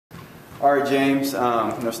All right, James,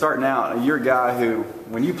 starting out, you're a guy who,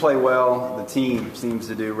 when you play well, the team seems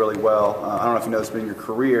to do really well. I don't know if you know this, but in your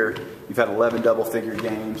career, you've had 11 double-figure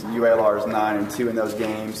games. UALR is 9-2 in those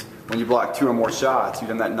games. When you block 2 or more shots, you've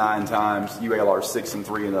done that 9 times. UALR is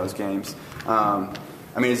 6-3 in those games.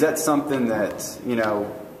 Is that something that,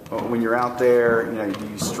 when you're out there, do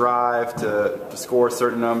you strive to score a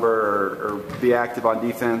certain number or be active on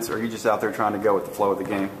defense, or are you just out there trying to go with the flow of the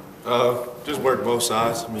game? Just work both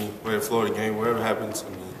sides. Way to flow the game, whatever happens.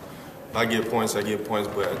 If I get points, I get points.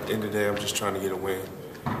 But at the end of the day, I'm just trying to get a win.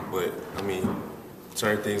 But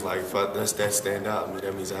certain things like if that stand out,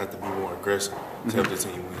 that means I have to be more aggressive to help the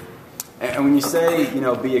team win. And when you say,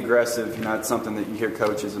 be aggressive, it's something that you hear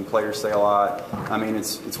coaches and players say a lot.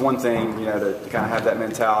 It's one thing, to kind of have that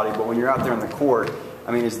mentality. But when you're out there on the court,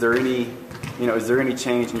 is there any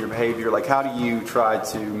change in your behavior? Like, how do you try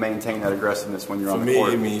to maintain that aggressiveness when you're on the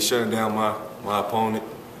court? For me, it means shutting down my opponent,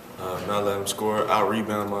 not letting him score,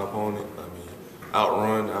 out-rebound my opponent,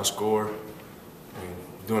 outrun, outscore,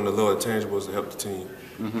 doing the little intangibles to help the team.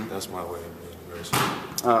 That's my way of being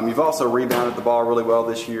aggressive. You've also rebounded the ball really well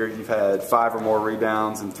this year. You've had 5 or more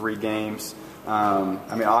rebounds in 3 games.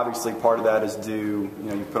 Obviously part of that is due,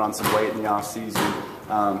 you put on some weight in the off-season.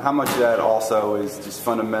 How much of that also is just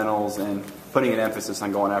fundamentals and putting an emphasis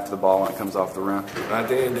on going after the ball when it comes off the rim? At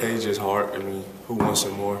the end of the day, it's just hard. Who wants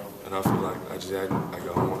it more? And I feel like I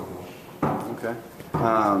got one more. Okay.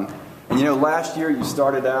 Last year you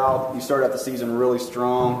started out the season really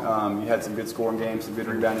strong. You had some good scoring games, some good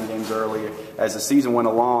rebounding games early. As the season went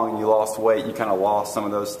along and you lost weight, you kind of lost some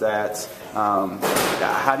of those stats.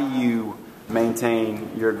 How do you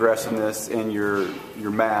maintain your aggressiveness and your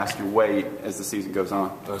mass, your weight, as the season goes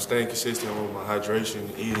on? Staying consistent with my hydration,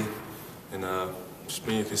 eating, and just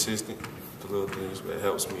being consistent with the little things that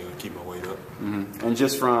helps me keep my weight up. And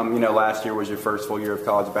just from, last year was your first full year of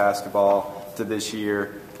college basketball to this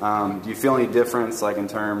year. Do you feel any difference, like in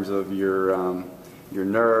terms of your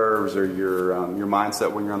nerves or your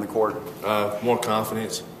mindset when you're on the court? More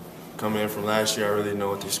confidence. Coming in from last year, I really didn't know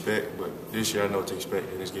what to expect, but this year I know what to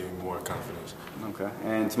expect, and it's giving me more confidence. Okay.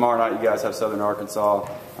 And tomorrow night you guys have Southern Arkansas.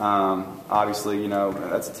 Obviously,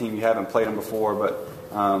 that's a team you haven't played them before, but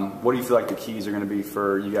what do you feel like the keys are going to be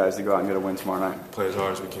for you guys to go out and get a win tomorrow night? Play as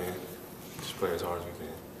hard as we can. Just play as hard as we can.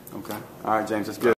 Okay. All right, James, that's good.